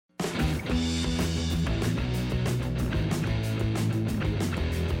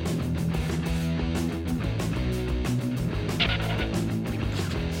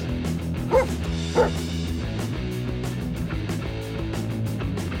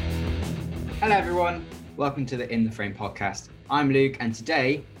Hello everyone, welcome to the In the Frame podcast. I'm Luke and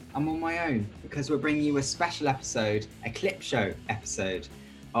today I'm on my own because we're bringing you a special episode, a clip show episode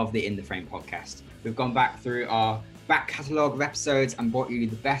of the In the Frame podcast. We've gone back through our back catalogue of episodes and brought you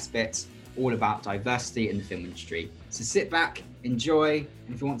the best bits all about diversity in the film industry. So sit back, enjoy,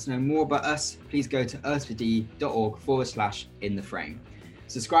 and if you want to know more about us, please go to earthford.org/in-the-frame.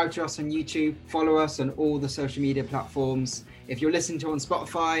 Subscribe to us on YouTube, follow us on all the social media platforms. If you're listening to on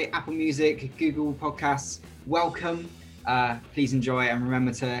Spotify, Apple Music, Google Podcasts, welcome. Please enjoy and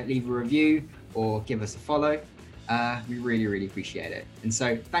remember to leave a review or give us a follow. We really, really appreciate it. And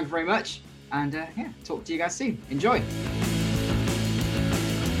so thank you very much. And talk to you guys soon. Enjoy.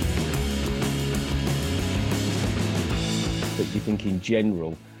 But do you think in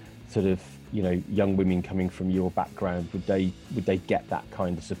general, sort of, you know, young women coming from your background, would they get that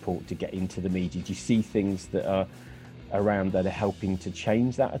kind of support to get into the media? Do you see things that are around that are helping to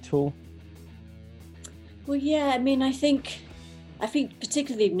change that at all? Well, yeah, I mean, I think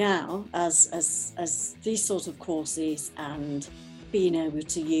particularly now as these sort of courses and being able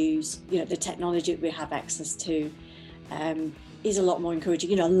to use, you know, the technology that we have access to is a lot more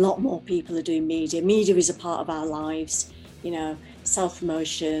encouraging. You know, a lot more people are doing media. Media is a part of our lives, you know,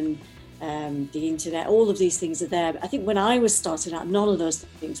 self-promotion, the internet, all of these things are there. But I think when I was starting out, none of those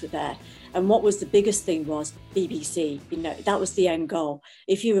things were there. And what was the biggest thing was BBC. You know, that was the end goal.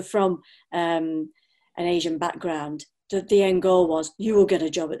 If you were from an Asian background, the end goal was you will get a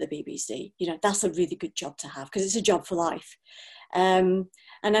job at the BBC. You know, that's a really good job to have because it's a job for life. And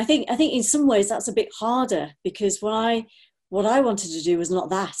I think in some ways that's a bit harder because what I wanted to do was not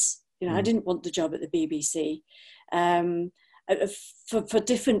that. You know, I didn't want the job at the BBC. For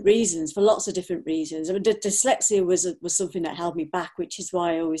different reasons, for lots of different reasons. I mean, dyslexia was something that held me back, which is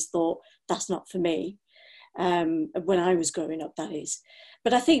why I always thought that's not for me. When I was growing up, that is.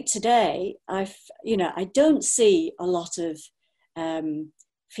 But I think today, I don't see a lot of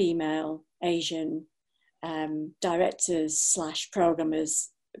female Asian directors /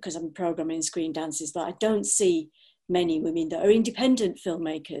 programmers, because I'm programming Screen Dances, but I don't see many women that are independent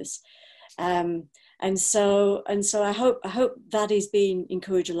filmmakers. And so I hope that is being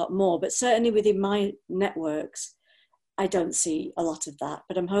encouraged a lot more. But certainly within my networks, I don't see a lot of that.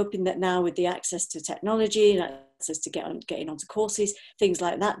 But I'm hoping that now with the access to technology and access to getting onto courses, things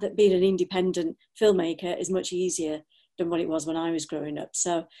like that, that being an independent filmmaker is much easier than what it was when I was growing up.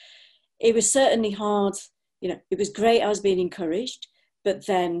 So it was certainly hard. You know, it was great. I was being encouraged, but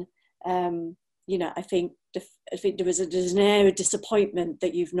then I think there's an air of disappointment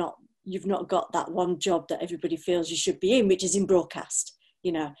that you've not got that one job that everybody feels you should be in, which is in broadcast.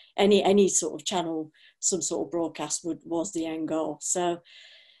 You know, any sort of channel, some sort of broadcast was the end goal. So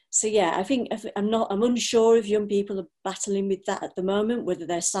yeah, I think I'm unsure if young people are battling with that at the moment, whether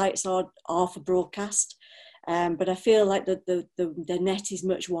their sites are for broadcast. But I feel like the net is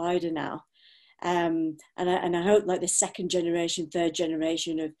much wider now. And I hope like the second generation, third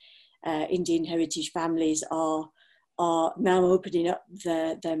generation of Indian heritage families are now opening up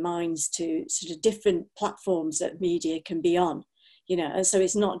their minds to sort of different platforms that media can be on, you know, and so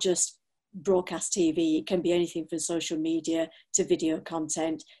it's not just broadcast TV, it can be anything from social media to video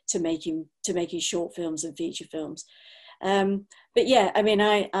content to making short films and feature films. But yeah, I mean,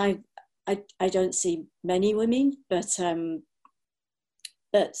 I don't see many women, but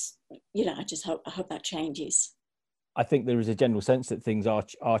you know, I hope that changes. I think there is a general sense that things are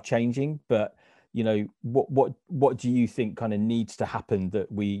changing, but you know, what do you think kind of needs to happen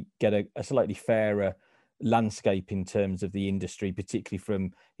that we get a slightly fairer landscape in terms of the industry,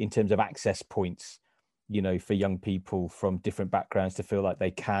 particularly in terms of access points, you know, for young people from different backgrounds to feel like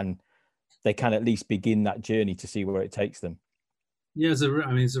they can at least begin that journey to see where it takes them? Yeah, it's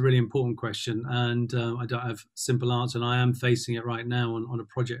a really important question, and I don't have a simple answer, and I am facing it right now on a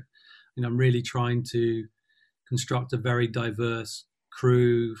project. You know, I'm really trying to construct a very diverse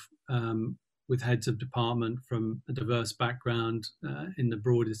crew with heads of department from a diverse background in the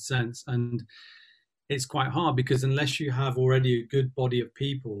broadest sense. And it's quite hard because unless you have already a good body of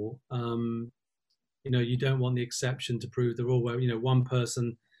people, you know, you don't want the exception to prove the rule where, you know, one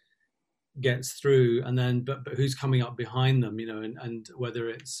person gets through and then, but who's coming up behind them, you know, and whether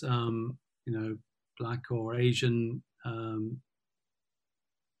it's, you know, Black or Asian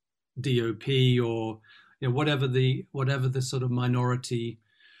DOP or, you know, whatever the sort of minority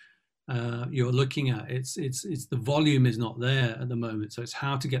you're looking at, it's the volume is not there at the moment. So it's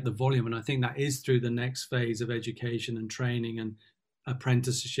how to get the volume. And I think that is through the next phase of education and training and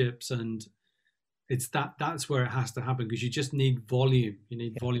apprenticeships. And it's that's where it has to happen, because you just need volume. You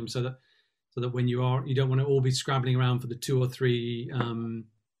need volume so that when you don't want to all be scrabbling around for the 2 or 3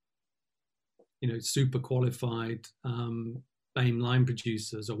 super qualified BAME line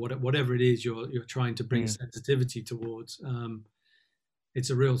producers, or whatever it is you're trying to bring sensitivity towards. It's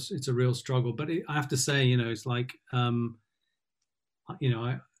a real struggle. But I have to say, it's like,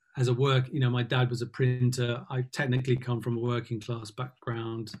 as a work, my dad was a printer. I technically come from a working class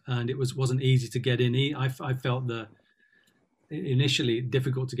background, and it wasn't easy to get in. I felt initially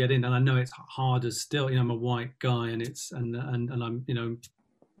difficult to get in, and I know it's harder still. I'm a white guy, and I'm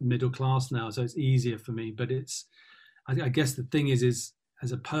middle class now, so it's easier for me. But I guess the thing is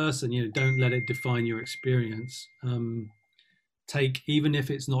as a person, don't let it define your experience. Even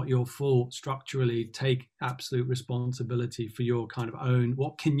if it's not your fault structurally, take absolute responsibility for your kind of own.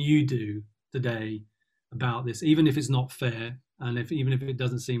 What can you do today about this, even if it's not fair, and even if it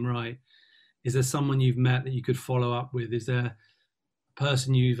doesn't seem right? Is there someone you've met that you could follow up with? Is there a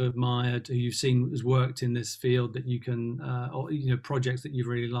person you've admired, who you've seen has worked in this field, that you can, or projects that you've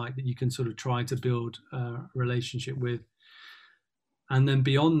really liked, that you can sort of try to build a relationship with? And then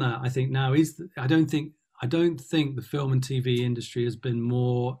beyond that, I think now I don't think the film and TV industry has been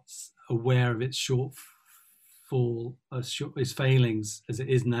more aware of its its failings as it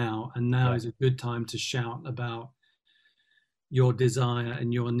is now. And now is a good time to shout about your desire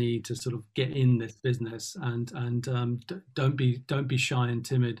and your need to sort of get in this business, and don't be shy and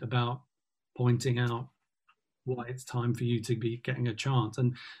timid about pointing out why it's time for you to be getting a chance.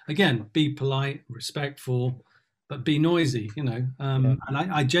 And again, be polite, respectful, but be noisy. And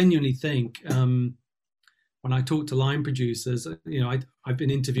I genuinely think. When I talk to line producers, I've been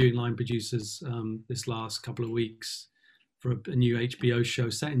interviewing line producers this last couple of weeks for a new HBO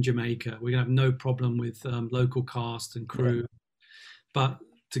show set in Jamaica. We're gonna have no problem with local cast and crew, but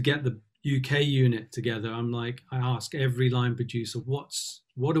to get the UK unit together, I ask every line producer, what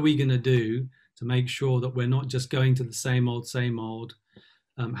are we gonna do to make sure that we're not just going to the same old?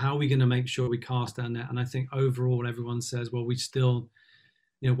 How are we gonna make sure we cast our net? And I think overall everyone says, well, we still,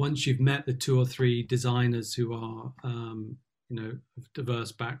 once you've met the 2 or 3 designers who are, of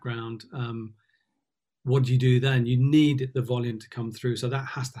diverse background, what do you do then? You need the volume to come through. So that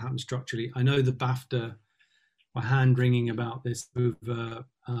has to happen structurally. I know the BAFTA were hand-wringing about this over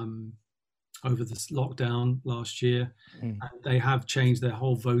this lockdown last year. And they have changed their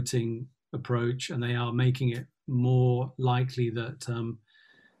whole voting approach, and they are making it more likely that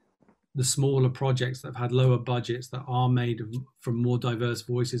the smaller projects that have had lower budgets, that are made from more diverse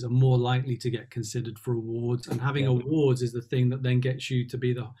voices, are more likely to get considered for awards. And having awards is the thing that then gets you to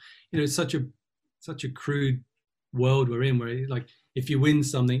be it's such a crude world we're in, where if you win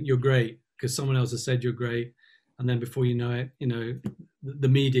something, you're great because someone else has said you're great, and then before you know it, the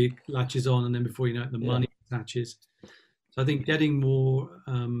media latches on, and then before you know it, the money attaches. So I think getting more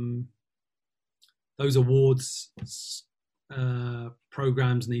those awards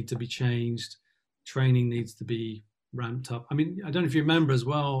programs need to be changed. Training needs to be ramped up. I mean, I don't know if you remember as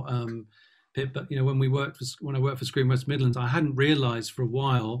well, Pip, but when I worked for Screen West Midlands, I hadn't realised for a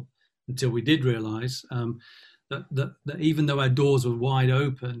while, until we did realise, that even though our doors were wide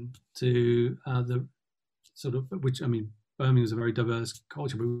open to the sort of, which, I mean, Birmingham is a very diverse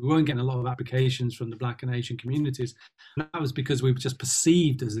culture, but we weren't getting a lot of applications from the Black and Asian communities. And that was because we were just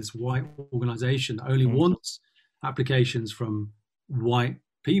perceived as this white organisation that only wants applications from white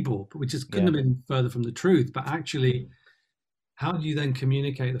people, which just couldn't have been further from the truth. But actually, how do you then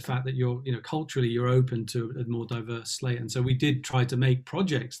communicate the fact that you're, culturally you're open to a more diverse slate? And so we did try to make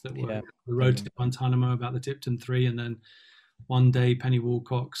projects that were the Road to Guantanamo, about the Tipton 3, and then One Day, Penny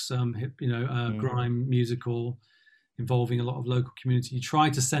Wilcox, grime musical involving a lot of local community. You try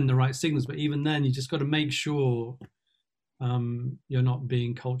to send the right signals, but even then, you just got to make sure you're not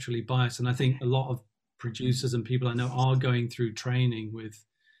being culturally biased. And I think a lot of producers and people I know are going through training with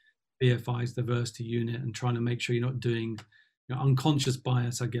BFI's diversity unit and trying to make sure you're not doing unconscious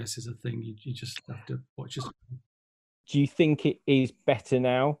bias, I guess, is a thing you just have to watch. Do you think it is better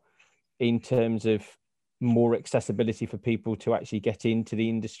now in terms of more accessibility for people to actually get into the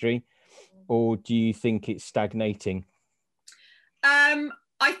industry, or do you think it's stagnating?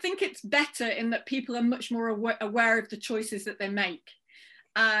 I think it's better in that people are much more aware of the choices that they make.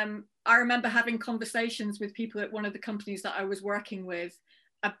 I remember having conversations with people at one of the companies that I was working with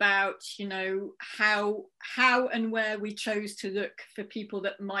about, how and where we chose to look for people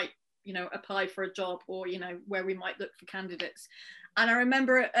that might, apply for a job, or, where we might look for candidates. And I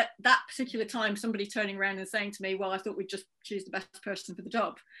remember at that particular time, somebody turning around and saying to me, well, I thought we'd just choose the best person for the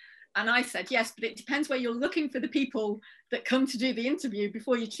job. And I said, yes, but it depends where you're looking for the people that come to do the interview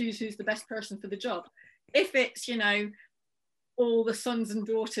before you choose who's the best person for the job. If it's, all the sons and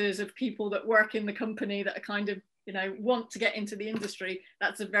daughters of people that work in the company that are kind of want to get into the industry,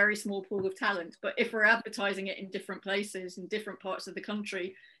 that's a very small pool of talent. But if we're advertising it in different places, in different parts of the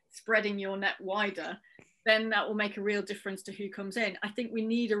country, spreading your net wider, then that will make a real difference to who comes in. I think we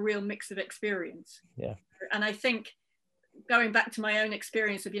need a real mix of experience. Yeah. And I think, going back to my own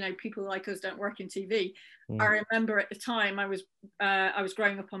experience of, people like us don't work in TV. I remember at the time I was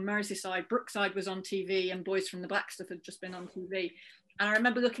growing up on Merseyside, Brookside was on TV, and Boys from the Blackstuff had just been on TV. And I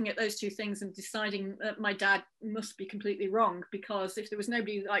remember looking at those two things and deciding that my dad must be completely wrong, because if there was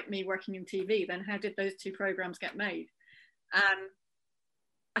nobody like me working in TV, then how did those two programs get made?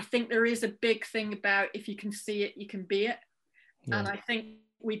 I think there is a big thing about, if you can see it, you can be it. Yeah. And I think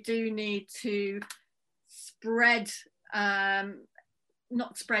we do need to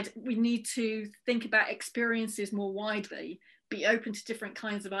we need to think about experiences more widely, be open to different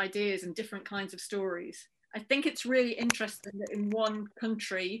kinds of ideas and different kinds of stories. I think it's really interesting that in one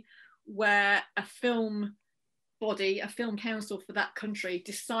country where a film body, a film council for that country,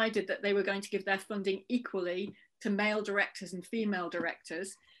 decided that they were going to give their funding equally to male directors and female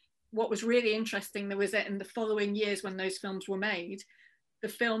directors. What was really interesting, there was that in the following years when those films were made, the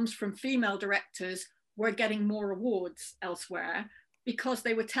films from female directors were getting more awards elsewhere, because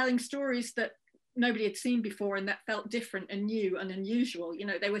they were telling stories that nobody had seen before and that felt different and new and unusual.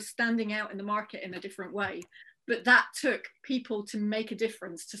 They were standing out in the market in a different way. But that took people to make a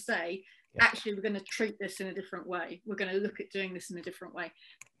difference, to say, actually, we're going to treat this in a different way. We're going to look at doing this in a different way.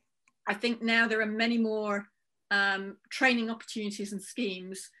 I think now there are many more training opportunities and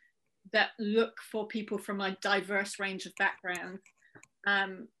schemes that look for people from a diverse range of backgrounds.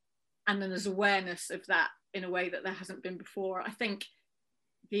 And then there's awareness of that in a way that there hasn't been before. I think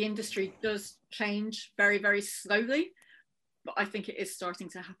the industry does change very, very slowly, but I think it is starting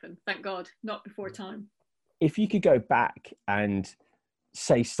to happen. Thank God, not before time. If you could go back and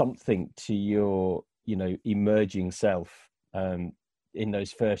say something to your, emerging self in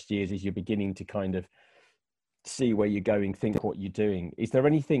those first years, as you're beginning to kind of see where you're going, think what you're doing, is there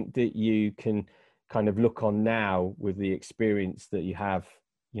anything that you can kind of look on now with the experience that you have,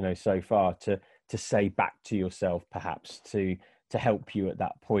 so far, to say back to yourself, perhaps to help you at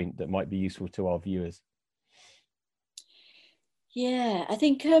that point, that might be useful to our viewers? Yeah, I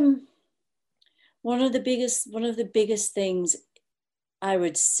think one of the biggest things I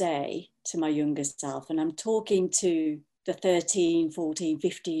would say to my younger self, and I'm talking to the 13, 14,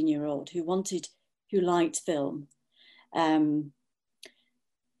 15-year-old who liked film,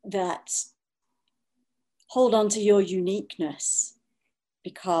 that hold on to your uniqueness,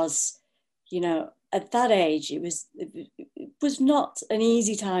 because, at that age, it was not an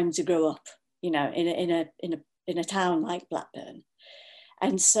easy time to grow up, in a town like Blackburn.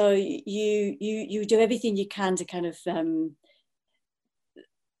 And so you do everything you can to kind of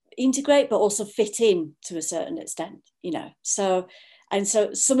integrate, but also fit in to a certain extent, So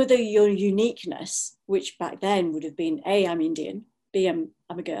some of your uniqueness, which back then would have been A, I'm Indian, B, I'm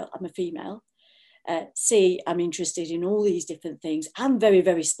a girl, I'm a female, C, I'm interested in all these different things. I'm very,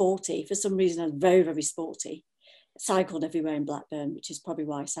 very sporty. For some reason, I'm very, very sporty. Cycled everywhere in Blackburn, which is probably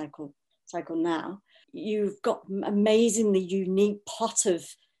why I cycle now. You've got amazingly unique pot of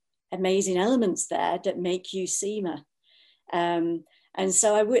amazing elements there that make you Seema. And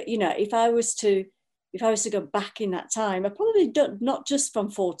so I would, if I was to go back in that time, I probably don't, not just from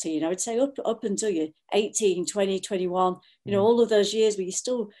 14, I would say up until you're 18, 20, 21, all of those years where you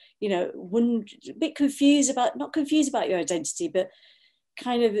still, a bit confused about, not confused about your identity, but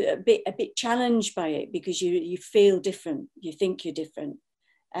kind of a bit challenged by it, because you feel different, you think you're different.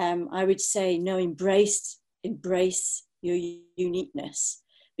 I would say, no, embrace your uniqueness,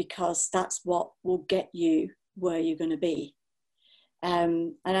 because that's what will get you where you're going to be.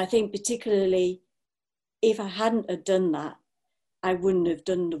 And I think particularly, if I hadn't have done that, I wouldn't have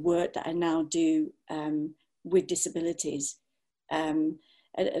done the work that I now do with disabilities. If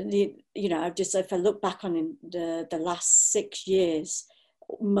I look back on the last 6 years,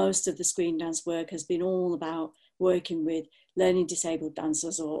 most of the Screen Dance work has been all about working with learning disabled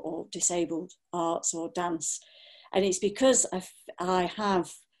dancers or disabled arts or dance. And it's because I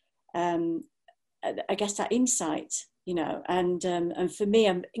have, I guess, that insight, and for me,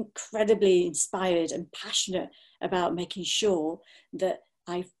 I'm incredibly inspired and passionate about making sure that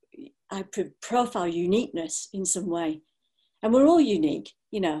I profile uniqueness in some way. And we're all unique,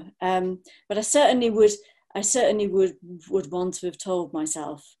 but I certainly would want to have told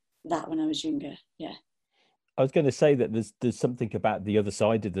myself that when I was younger. Yeah. I was going to say that there's something about the other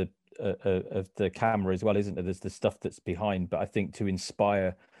side of the camera as well, isn't there? There's the stuff that's behind, but I think to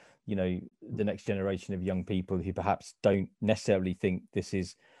inspire, the next generation of young people who perhaps don't necessarily think this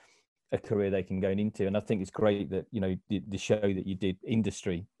is a career they can go into. And I think it's great that, you know, the show that you did,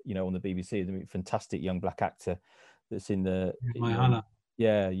 Industry, you know, on the BBC, I mean, fantastic young black actor that's in the,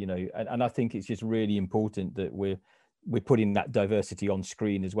 yeah, you know, and I think it's just really important that we're putting that diversity on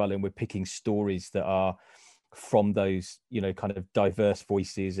screen as well, and we're picking stories that are from those, you know, kind of diverse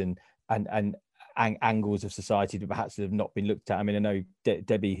voices and angles of society that perhaps have not been looked at. I mean, I know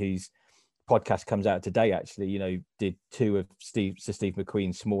Debbie, whose podcast comes out today, actually, you know, did 2 of Sir Steve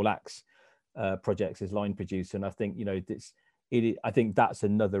McQueen's Small Axe projects as line producer, and I think, you know, I think that's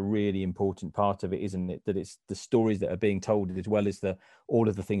another really important part of it, isn't it? That it's the stories that are being told, as well as all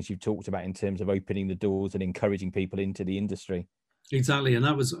of the things you've talked about in terms of opening the doors and encouraging people into the industry. Exactly, and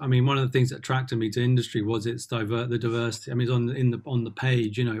that was, I mean, one of the things that attracted me to Industry was its the diversity. I mean, on the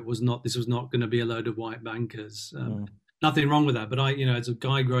page, you know, this was not going to be a load of white bankers. Nothing wrong with that, but you know, as a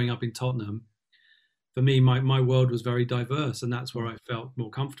guy growing up in Tottenham, for me, my world was very diverse, and that's where I felt more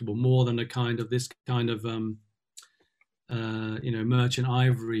comfortable, more than this kind of you know, Merchant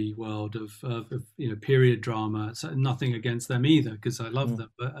Ivory world of you know, period drama. So nothing against them either, because I love them,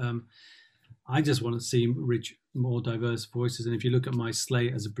 but I just want to see more diverse voices. And if you look at my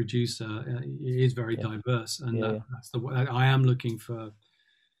slate as a producer, it is very diverse, and that's I am looking for,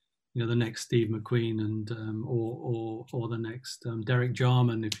 you know, the next Steve McQueen and or the next Derek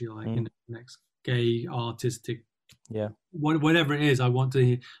Jarman, if you like, you know, the next gay artistic, whatever it is. I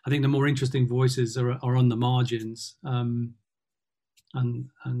think the more interesting voices are on the margins, and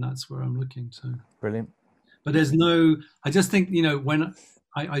that's where I'm looking. So brilliant. But I just think, you know, when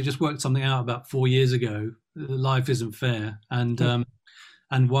I just worked something out about 4 years ago, life isn't fair,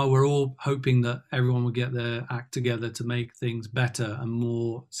 and while we're all hoping that everyone will get their act together to make things better and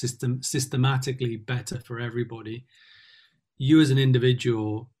more systematically better for everybody, you as an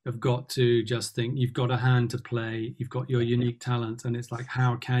individual have got to just think you've got a hand to play, you've got your unique talent, and it's like,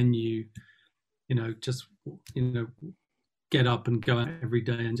 how can you, you know, just, you know, get up and go out every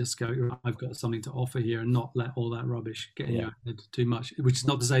day and just go, I've got something to offer here, and not let all that rubbish get in your head too much, which is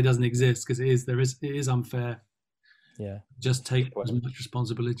not to say it doesn't exist, because it is unfair. Just take as much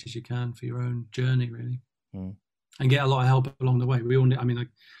responsibility as you can for your own journey, really, and get a lot of help along the way. We all need, I mean, I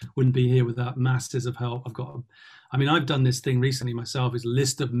wouldn't be here without masses of help. I've done this thing recently myself, is a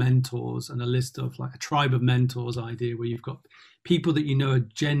list of mentors, and a list of, like, a tribe of mentors idea, where you've got people that you know are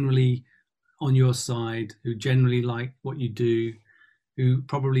generally on your side, who generally like what you do, who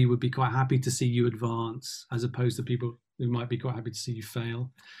probably would be quite happy to see you advance, as opposed to people who might be quite happy to see you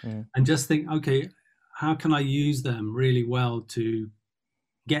fail. And just think, okay, how can I use them really well to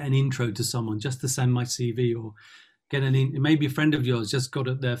get an intro to someone, just to send my CV, or get maybe a friend of yours just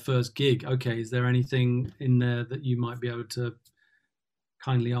got their first gig. Okay, is there anything in there that you might be able to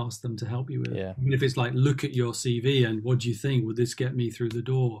kindly ask them to help you with? Even if it's like, look at your CV and what do you think? Would this get me through the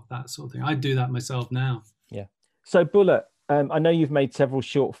door? That sort of thing. I do that myself now. So Bullet, I know you've made several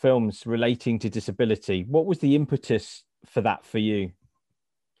short films relating to disability. What was the impetus for that for you?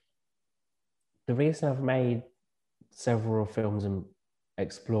 The reason I've made several films and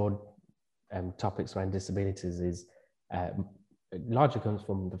explored topics around disabilities is largely comes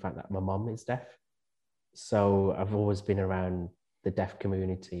from the fact that my mum is deaf. So I've always been around the deaf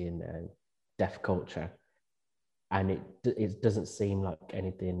community and deaf culture, and it doesn't seem like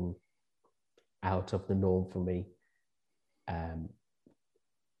anything out of the norm for me. And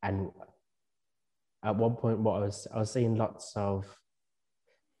at one point, I was seeing lots of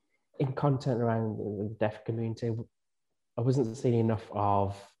in content around the deaf community. I wasn't seeing enough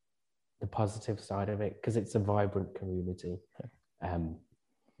of the positive side of it, because it's a vibrant community,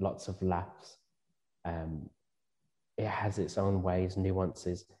 lots of laughs. It has its own ways,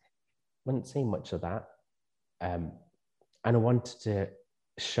 nuances. Wouldn't see much of that. And I wanted to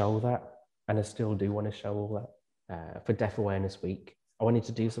show that, and I still do want to show all that. For Deaf Awareness Week, I wanted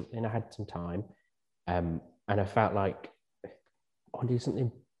to do something. I had some time, and I felt like I want to do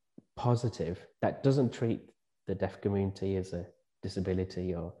something positive that doesn't treat the deaf community as a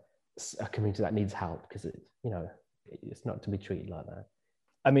disability or a community that needs help, because it's not to be treated like that.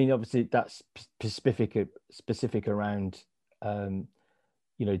 I mean, obviously that's specific around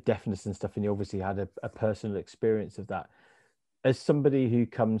deafness and stuff, and you obviously had a personal experience of that. As somebody who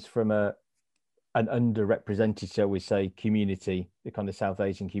comes from an underrepresented, shall we say, community, the kind of South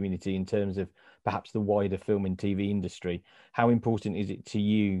Asian community, in terms of perhaps the wider film and TV industry, how important is it to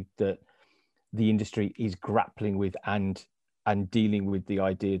you that the industry is grappling with and dealing with the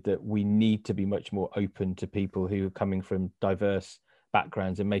idea that we need to be much more open to people who are coming from diverse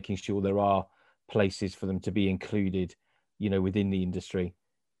backgrounds, and making sure there are places for them to be included, within the industry?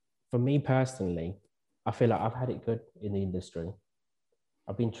 For me personally, I feel like I've had it good in the industry.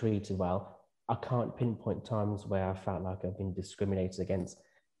 I've been treated well. I can't pinpoint times where I felt like I've been discriminated against.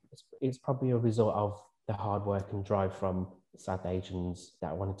 It's probably a result of the hard work and drive from South Asians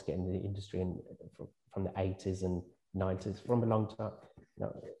that wanted to get into the industry and from the 80s and 90s, from a long time,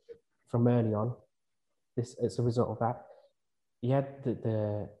 from early on. It's a result of that. Yeah,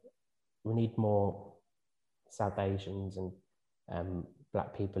 we need more South Asians and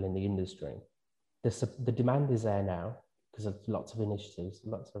Black people in the industry. The demand is there now because of lots of initiatives,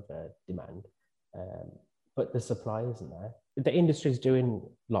 lots of demand, but the supply isn't there. The industry is doing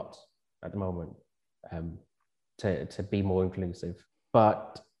lots at the moment to be more inclusive,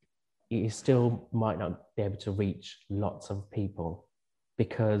 but you still might not be able to reach lots of people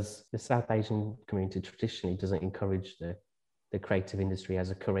because the South Asian community traditionally doesn't encourage the creative industry as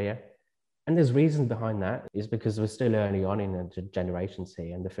a career. And there's reasons behind that. Is because we're still early on in the generations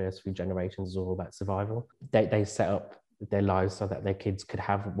here, and the first few generations is all about survival. They set up their lives so that their kids could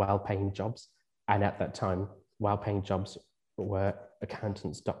have well-paying jobs. And at that time, well-paying jobs were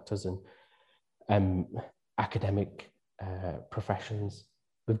accountants, doctors, and academic professions.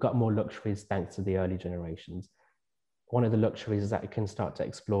 We've got more luxuries thanks to the early generations. One of the luxuries is that you can start to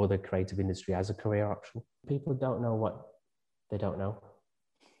explore the creative industry as a career option. People don't know what they don't know.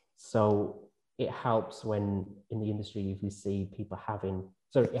 So it helps when in the industry, if you see people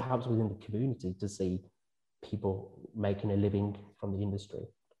it helps within the community to see people making a living from the industry.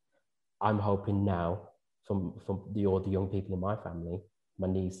 I'm hoping now from the young people in my family, my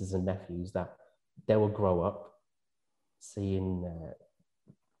nieces and nephews, that they will grow up seeing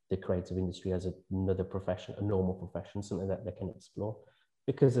the creative industry as another profession, a normal profession, something that they can explore,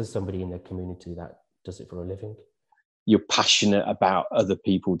 because there's somebody in their community that does it for a living. You're passionate about other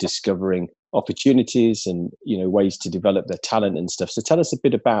people discovering opportunities and, ways to develop their talent and stuff. So tell us a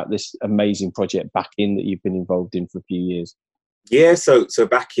bit about this amazing project Back In that you've been involved in for a few years. Yeah, so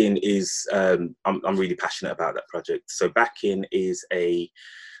Back In is, I'm really passionate about that project. So Back In is I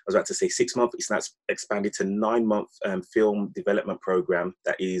was about to say 6 month, it's now expanded to 9-month film development program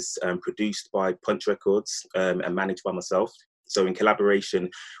that is produced by Punch Records and managed by myself. So in collaboration,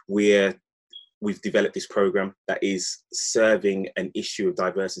 we've developed this program that is serving an issue of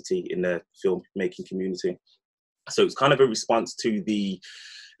diversity in the filmmaking community. So it's kind of a response to the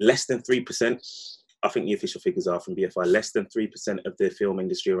less than 3%, I think the official figures are from BFI, less than 3% of the film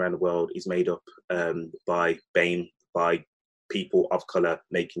industry around the world is made up by BAME, by people of colour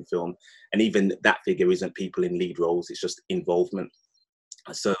making film. And even that figure isn't people in lead roles, it's just involvement.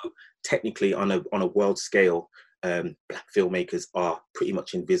 So technically on a world scale, Black filmmakers are pretty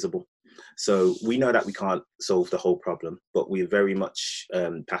much invisible. So we know that we can't solve the whole problem, but we're very much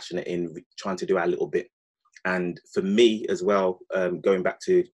passionate in trying to do our little bit. And for me as well, going back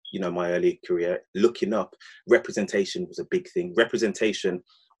to my early career, looking up, representation was a big thing. Representation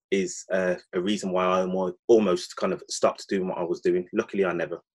is a reason why I almost kind of stopped doing what I was doing. Luckily, I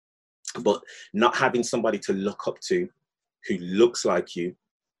never. But not having somebody to look up to who looks like you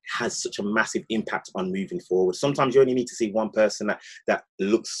has such a massive impact on moving forward. Sometimes you only need to see one person that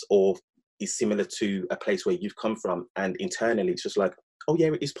looks or is similar to a place where you've come from, and internally it's just like, oh yeah,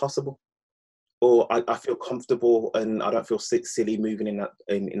 it is possible. Or I feel comfortable and I don't feel silly moving in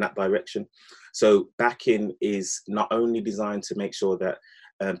that direction. So Back In is not only designed to make sure that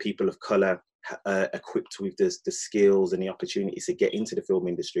people of colour are equipped with the skills and the opportunities to get into the film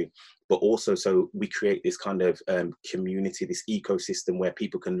industry, but also so we create this kind of community, this ecosystem where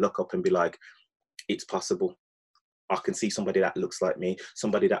people can look up and be like, it's possible. I can see somebody that looks like me,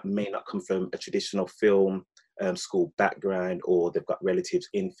 somebody that may not come from a traditional film school background, or they've got relatives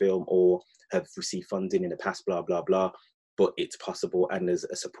in film, or have received funding in the past, blah, blah, blah. But it's possible, and there's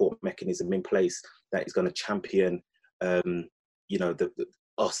a support mechanism in place that is going to champion,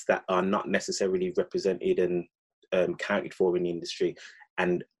 us that are not necessarily represented and counted for in the industry,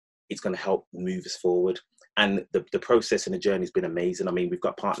 and it's going to help move us forward. And the process and the journey has been amazing. I mean, we've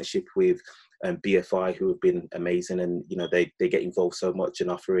got partnership with BFI, who have been amazing, and they get involved so much in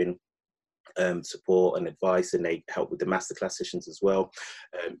offering support and advice, and they help with the masterclass sessions as well.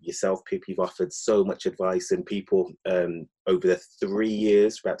 Yourself, Pip, you've offered so much advice, and people over the 3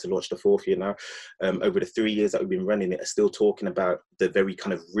 years, we're about to launch the 4th year now, over the 3 years that we've been running it, are still talking about the very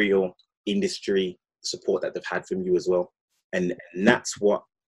kind of real industry support that they've had from you as well. And that's what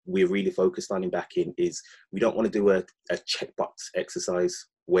we're really focused on in Back In, is we don't want to do a checkbox exercise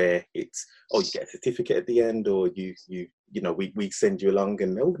where it's, oh, you get a certificate at the end, or we send you along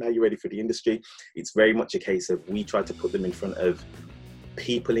and, oh, now you're ready for the industry. It's very much a case of we try to put them in front of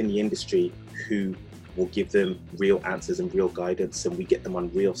people in the industry who will give them real answers and real guidance, and we get them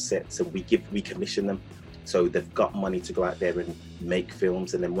on real sets, and we commission them So they've got money to go out there and make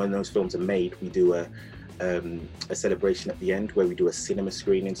films, and then when those films are made, we do a celebration at the end where we do a cinema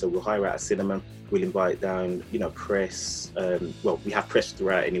screening. So we'll hire out a cinema, we'll invite down, you know, press. Well, we have press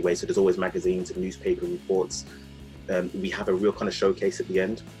throughout anyway, so there's always magazines and newspaper reports. We have a real kind of showcase at the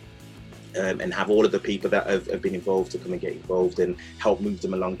end, and have all of the people that have been involved to come and get involved and help move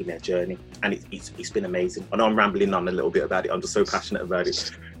them along in their journey. And it's been amazing. I know I'm rambling on a little bit about it. I'm just so passionate about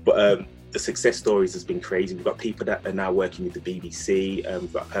it. But the success stories has been crazy. We've got people that are now working with the BBC.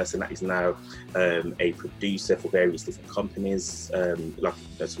 We've got a person that is now a producer for various different companies, like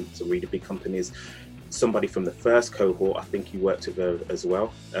some really big companies. Somebody from the first cohort, I think you worked with her as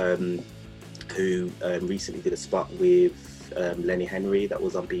well, who recently did a spot with Lenny Henry that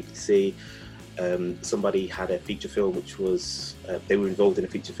was on BBC. Somebody had a feature film which was, they were involved in a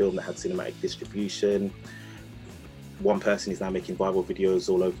feature film that had cinematic distribution. One person is now making viral videos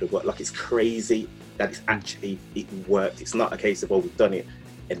all over the world. Like, it's crazy that it's actually, it worked. It's not a case of, oh, we've done it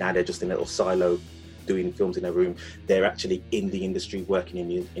and now they're just in a little silo doing films in their room. They're actually in the industry, working in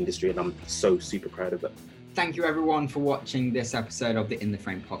the industry, and I'm so super proud of it. Thank you everyone for watching this episode of the In the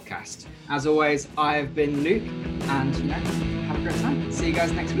Frame podcast. As always, I have been Luke, and have a great time. See you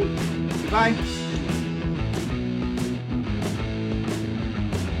guys next week. Goodbye.